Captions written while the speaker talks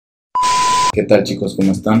¿Qué tal, chicos?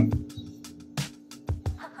 ¿Cómo están?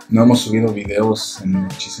 No hemos subido videos en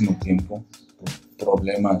muchísimo tiempo por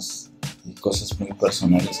problemas y cosas muy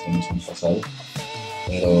personales que nos han pasado,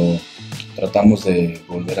 pero tratamos de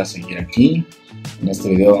volver a seguir aquí. En este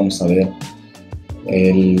video vamos a ver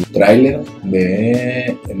el tráiler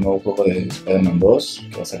del nuevo juego de Spiderman 2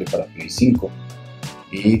 que va a salir para PS5,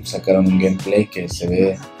 y sacaron un gameplay que se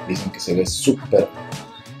ve, dicen que se ve súper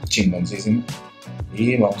chingoncísimo,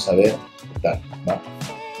 y vamos a ver qué tal, ¿va?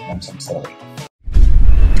 Vamos a empezar a ver.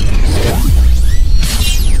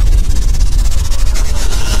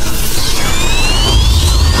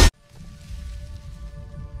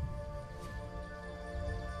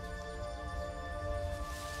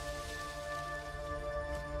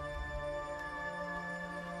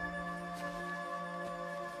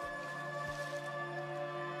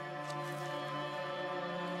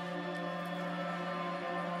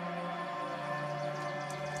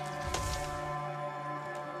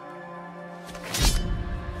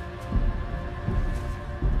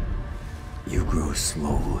 You grow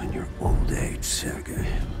slow in your old age, Sigueme.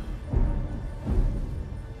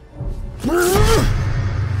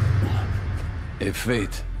 A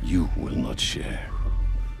fate you will not share.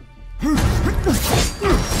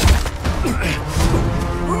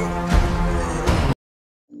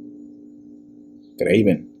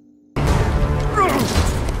 Craven.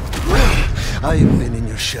 I have been in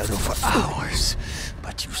your shadow for hours,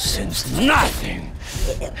 but you sense nothing.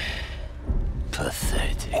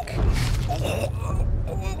 Pathetic.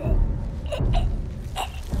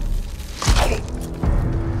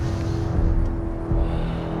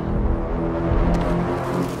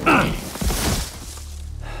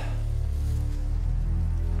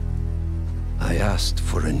 I asked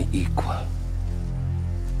for an equal,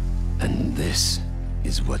 and this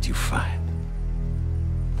is what you find.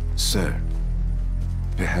 Sir,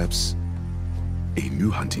 perhaps a new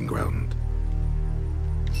hunting ground.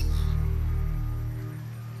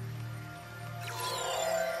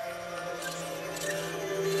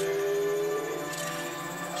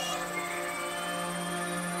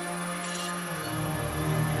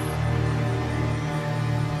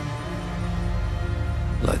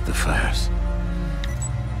 Light the fires.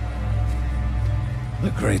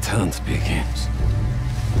 The great hunt begins.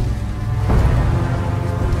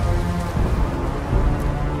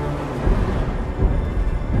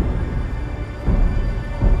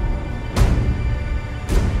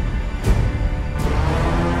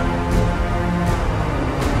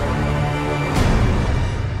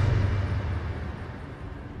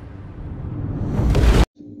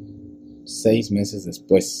 Seis meses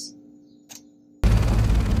después.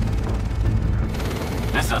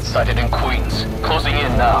 Lizard sighted in Queens. Closing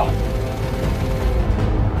in now.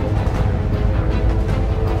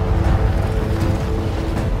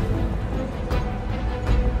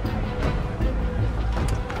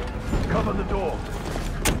 Cover the door.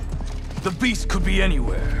 The beast could be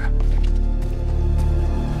anywhere.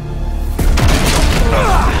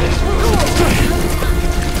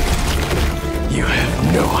 You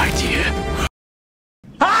have no idea.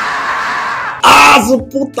 ¡Ah, su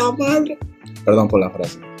puta madre! Perdón por la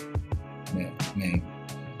frase. Me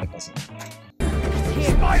pasé.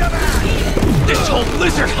 Spiderman! This whole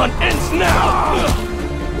lizard hunt ends now!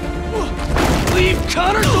 Leave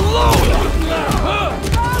Connors alone!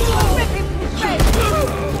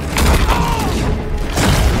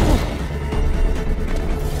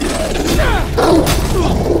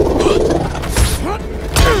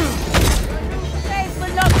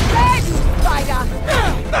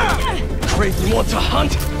 Craven wants a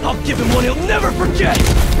hunt? I'll give him one he'll never forget!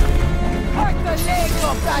 Hurt the leg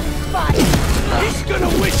of that spider! He's gonna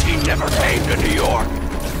wish he never came to New York!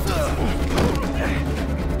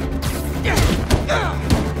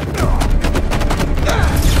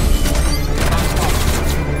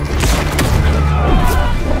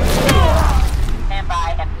 Stand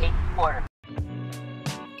by and take order.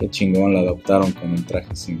 Qué chingón la adoptaron con el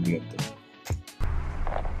traje simbionte.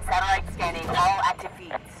 Satellite scanning all active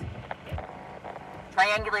feeds.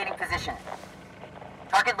 Triangulating position.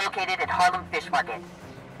 Target located at Harlem Fish Market.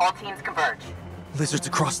 All teams converge. Lizards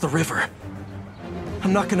across the river.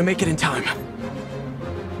 I'm not gonna make it in time.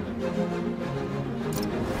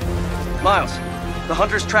 Miles, the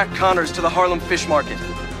hunters tracked Connors to the Harlem Fish Market.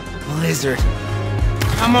 Lizard.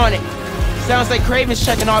 I'm on it. Sounds like Craven's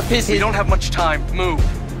checking off his... We don't have much time. Move.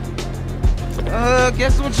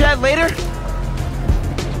 Guess we'll chat later?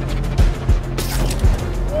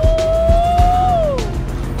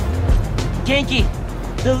 Genki,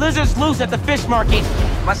 the lizard's loose at the fish market.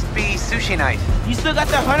 Must be sushi night. You still got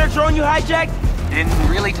the hunter drone you hijacked? Been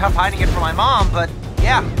really tough hiding it from my mom, but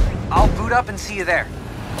yeah. I'll boot up and see you there.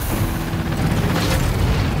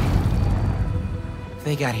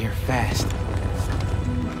 They got here fast.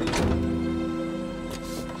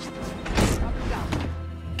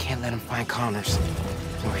 Can't let him find Connors,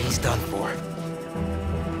 or he's done for.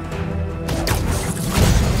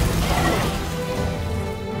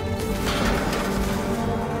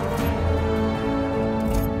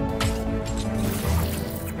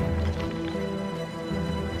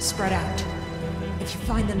 Spread out. If you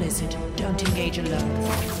find the lizard, don't engage alone.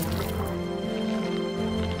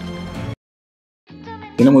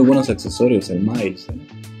 Tiene muy buenos accesorios el Miles,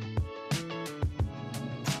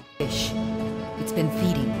 Fish. It's been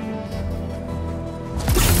feeding.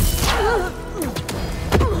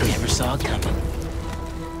 Never saw it coming.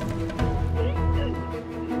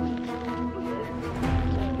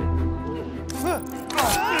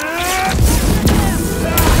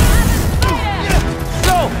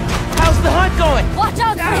 So, how's the hunt going? Watch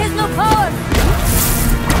out for his new powers!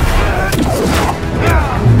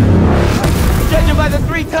 Judging by the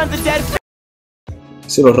 3 tons of dead.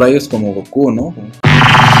 Hice los rayos como Goku, ¿no?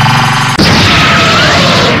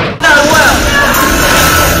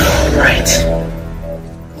 Right.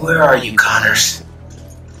 Where are you, Connors?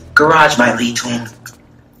 Garage might lead to him.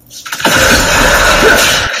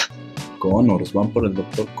 Connors, van por el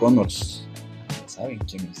Dr. Connors. Ya saben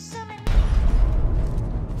quién es.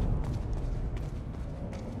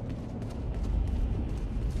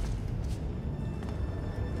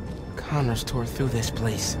 Connors tore through this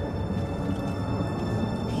place.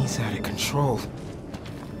 He's out of control.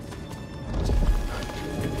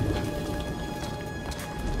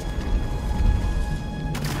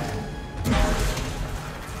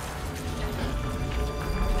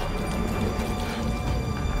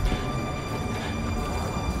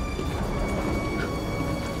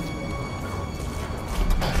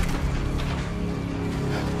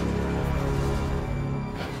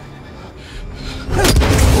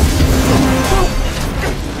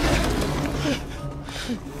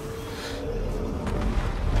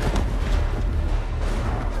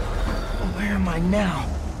 Where am I now?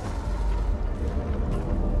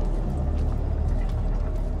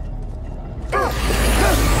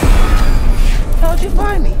 How'd you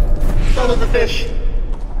find me? Follow the fish.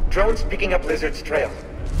 Drone's picking up Lizard's trail.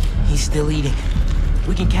 He's still eating.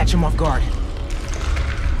 We can catch him off guard.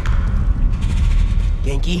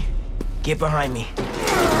 Genki, get behind me.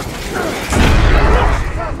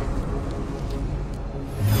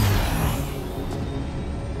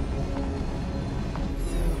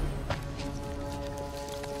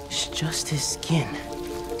 It's just his skin.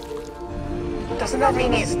 Doesn't that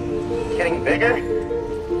mean he's getting bigger?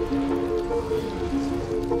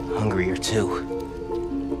 Hungrier too.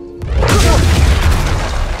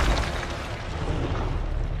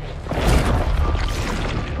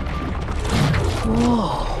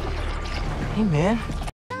 Whoa. Hey, man.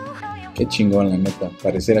 Qué chingón, la neta.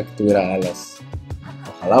 Pareciera que tuviera alas.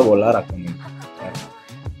 Ojalá volara con él.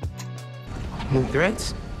 New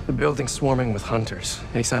threats? The building's swarming with hunters.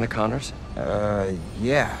 Any sign of Connors?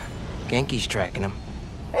 Yeah. Genki's tracking him.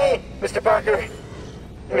 Hey, Mr. Parker.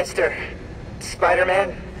 Mr.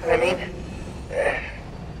 Spiderman, I mean.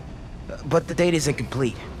 But the data isn't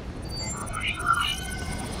complete.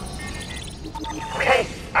 Okay,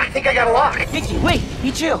 I think I got a lock. Genki, wait!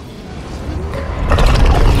 Be chill!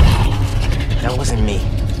 That wasn't me.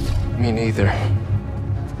 Me neither.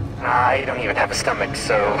 I don't even have a stomach,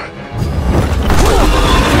 so...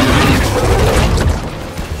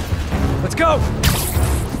 Let's go!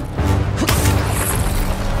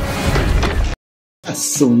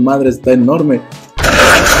 Su madre está enorme.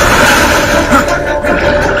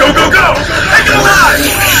 Go, go, go! Take it alive!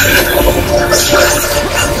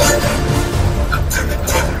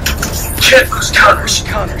 Can't lose Connors.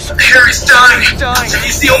 Harry's dying.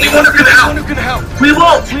 He's the only one who can help. We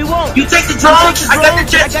won't. You take the drone. I got the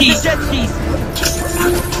jet skis. If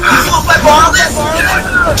I borrow this?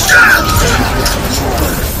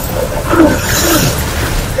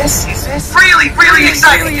 This is really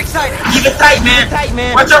exciting. Keep it tight,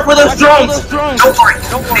 man. Watch out for those drones. Don't worry.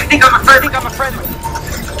 They think I'm a friend.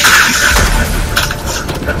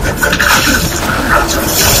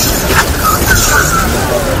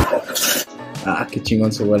 Ah, qué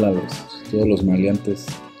chingón se vuela todos los maleantes.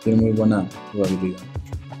 Tiene muy buena jugabilidad.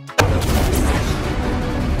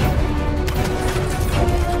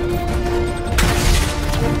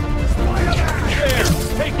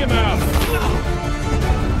 Take him out!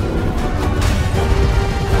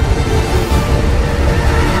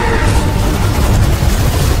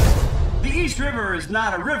 The East River is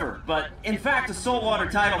not a river, but in fact a saltwater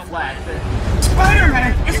tidal flat that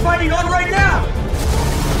Spiderman is fighting on right now!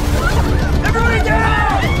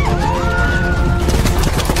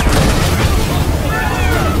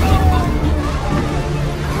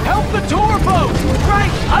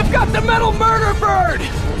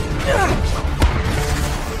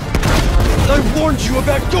 I warned you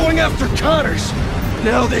about going after Connors.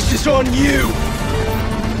 Now this is on you.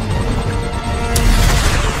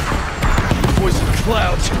 Poison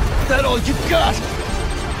clouds. Is that all you got?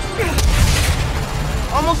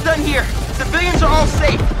 Almost done here. Civilians are all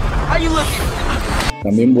safe. How you looking?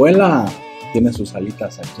 También vuela. Tiene sus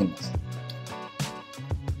alitas aquí en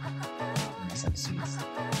las axilas.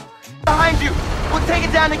 Behind you. We'll take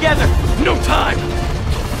it down together. No time.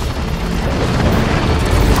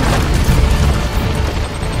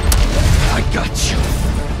 I got you.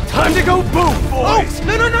 Time to go boom, boys.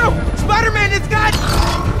 Oh, no. Spiderman, it's got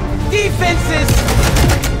defenses.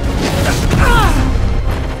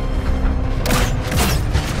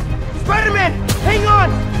 Spider-Man, hang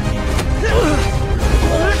on!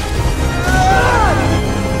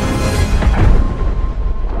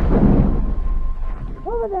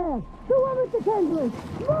 Over there! Whoever's the Kendrick!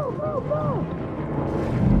 Move!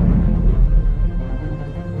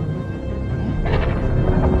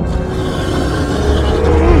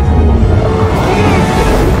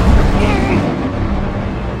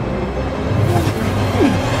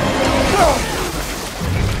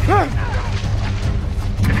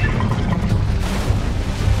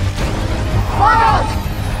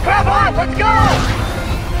 Grab on, let's go!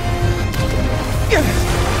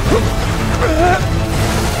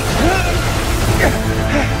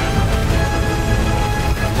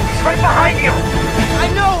 He's right behind you! I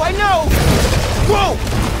know! Whoa!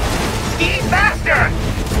 Ski faster!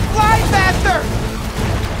 Fly faster!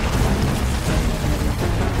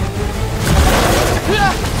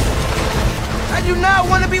 I do not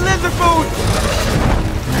want to be lizard food!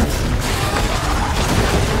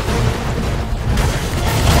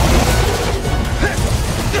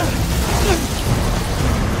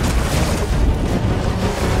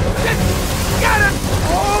 Got him!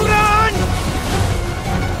 Hold on!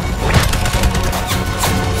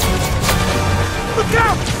 Look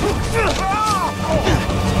out!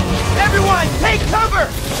 Everyone, take cover!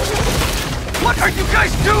 What are you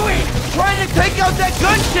guys doing? Trying to take out that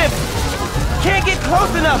gunship! Can't get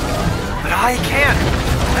close enough! But I can!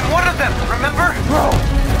 I'm one of them, remember? Bro,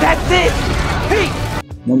 that's it! Pete!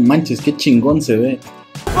 No manches, qué chingón se ve.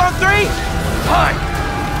 On three! Time!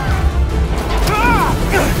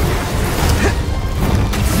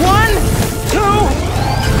 1, 2,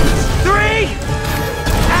 3!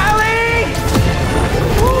 Allie!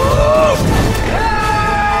 Woo!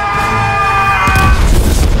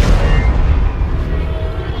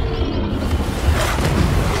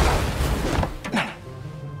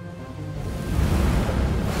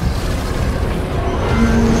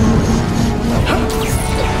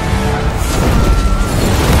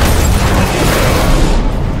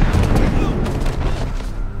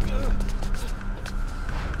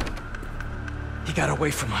 He got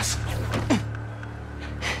away from us.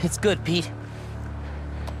 It's good, Pete.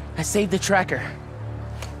 I saved the tracker.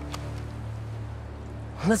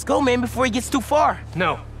 Let's go, man, before he gets too far.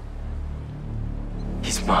 No.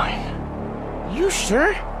 He's mine. You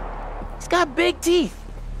sure? He's got big teeth.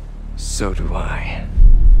 So do I.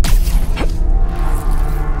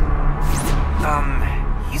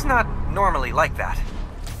 He's not normally like that,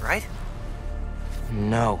 right?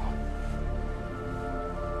 No.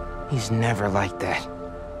 He's never like that.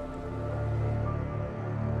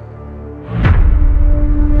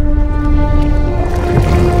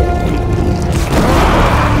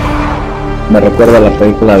 Me recuerda a la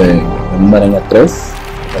película de Hombre Araña 3,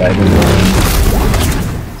 por ahí de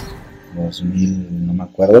 2000, no me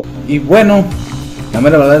acuerdo. Y bueno, la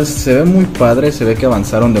verdad se ve muy padre, se ve que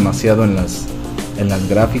avanzaron demasiado en las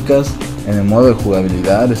gráficas, en el modo de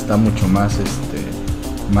jugabilidad está mucho más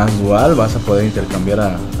más dual, vas a poder intercambiar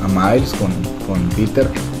a Miles con Peter,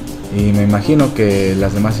 y me imagino que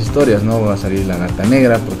las demás historias, ¿no? Va a salir la Gata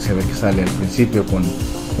Negra, porque se ve que sale al principio con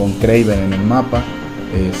Kraven en el mapa,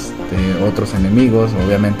 otros enemigos,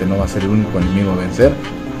 obviamente no va a ser el único enemigo a vencer,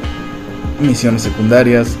 misiones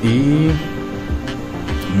secundarias y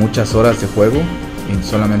muchas horas de juego, y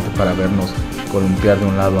solamente para vernos columpiar de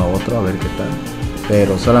un lado a otro a ver qué tal,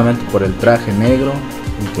 pero solamente por el traje negro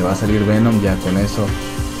y que va a salir Venom, ya con eso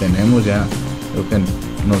tenemos, ya creo que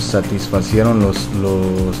nos satisfacieron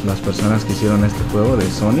las personas que hicieron este juego de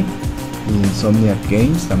Sony y Insomniac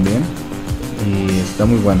Games también, y está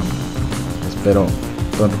muy bueno. Espero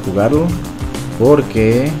pronto jugarlo,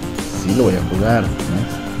 porque sí lo voy a jugar, ¿no?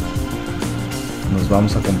 Nos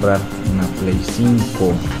vamos a comprar una Play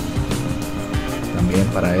 5 también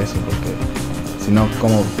para eso, porque si no,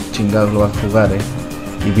 como chingados lo vas a jugar,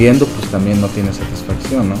 y viendo pues también no tiene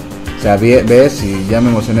satisfacción, ¿no? O sea, ves y ya me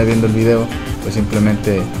emocioné viendo el video, pues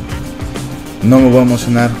simplemente no me voy a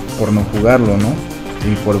emocionar por no jugarlo, ¿no?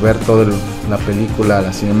 Y por ver todo la película,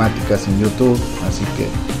 las cinemáticas en YouTube, así que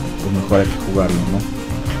pues mejor hay que jugarlo, ¿no?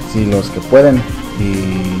 Si los que pueden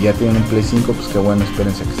y ya tienen un Play 5, pues que bueno,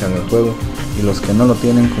 espérense a que salga el juego. Y los que no lo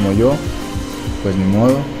tienen como yo, pues ni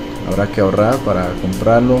modo, habrá que ahorrar para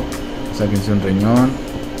comprarlo. Sáquense un riñón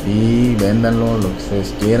y véndanlo, lo que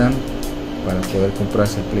ustedes quieran, para poder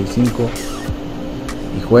comprarse el Play 5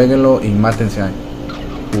 y jueguenlo y mátense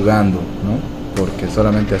jugando, ¿no? Porque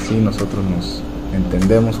solamente así nosotros nos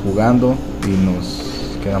entendemos jugando y nos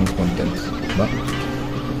quedamos contentos, ¿va?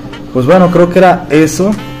 Pues bueno, creo que era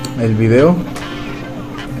eso el video.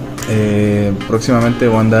 Próximamente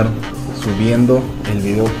voy a andar subiendo el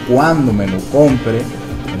video cuando me lo compre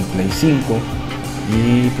el Play 5.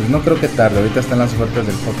 Y pues no creo que tarde, ahorita están las ofertas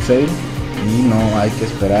del hot sale y no hay que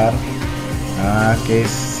esperar a que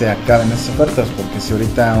se acaben esas ofertas, porque si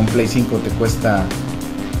ahorita un Play 5 te cuesta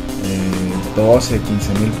 12,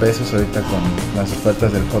 15 mil pesos, ahorita con las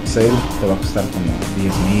ofertas del hot sale te va a costar como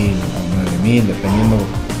 10 mil o 9 mil, dependiendo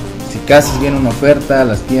si casi viene una oferta.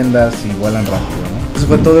 Las tiendas y vuelan rápido, ¿no? Eso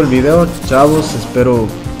fue todo el video, chavos, espero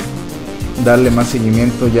darle más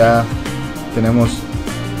seguimiento. Ya tenemos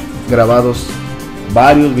grabados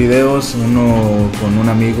varios videos, uno con un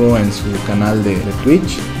amigo en su canal de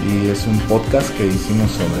Twitch, y es un podcast que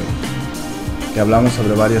hicimos que hablamos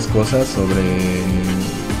sobre varias cosas, sobre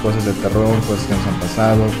cosas de terror, cosas que nos han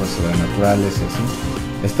pasado, cosas sobrenaturales y así.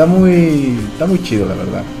 Está muy chido, la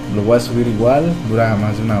verdad. Lo voy a subir igual, dura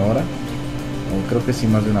más de una hora, o creo que sí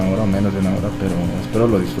más de una hora o menos de una hora, pero espero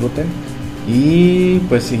lo disfruten. Y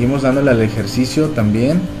pues seguimos dándole al ejercicio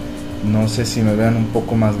también. No sé si me vean un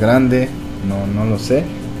poco más grande, no lo sé.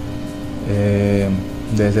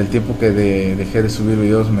 Desde el tiempo que dejé de subir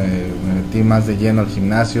videos me metí más de lleno al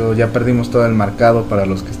gimnasio. Ya perdimos todo el marcado, para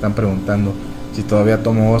los que están preguntando si todavía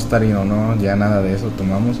tomo Ostarin o no. Ya nada de eso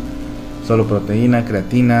tomamos, solo proteína,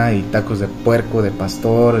 creatina y tacos de puerco, de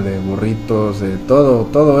pastor, de burritos, de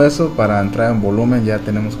todo eso para entrar en volumen. Ya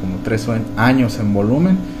tenemos como 3 años en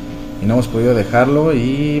volumen y no hemos podido dejarlo,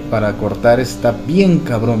 y para cortar está bien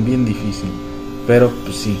cabrón, bien difícil, pero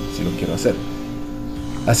pues sí lo quiero hacer.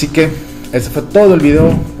 Así que ese fue todo el video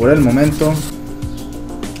por el momento.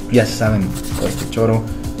 Ya se saben todo este choro,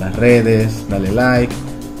 las redes, dale like,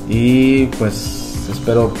 y pues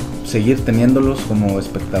espero seguir teniéndolos como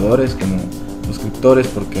espectadores, como suscriptores,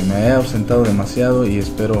 porque me he ausentado demasiado y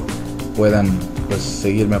espero puedan pues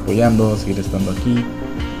seguirme apoyando, seguir estando aquí,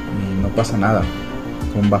 y no pasa nada.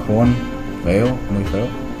 Un bajón feo, muy feo,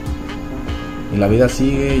 y la vida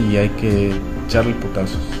sigue y hay que echarle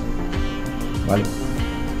putazos, vale.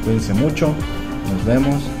 Cuídense mucho, nos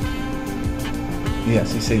vemos y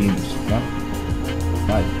así seguimos, ¿va?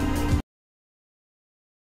 Bye.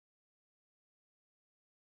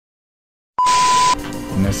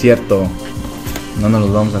 No es cierto, no nos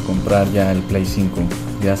los vamos a comprar ya el Play 5,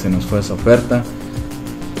 ya se nos fue esa oferta,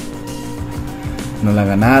 no la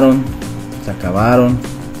ganaron, se acabaron,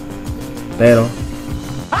 pero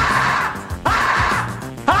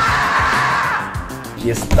aquí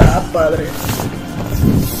está, padre.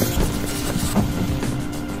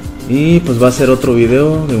 Y pues va a ser otro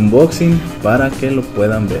video de unboxing para que lo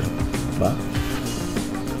puedan ver, ¿va?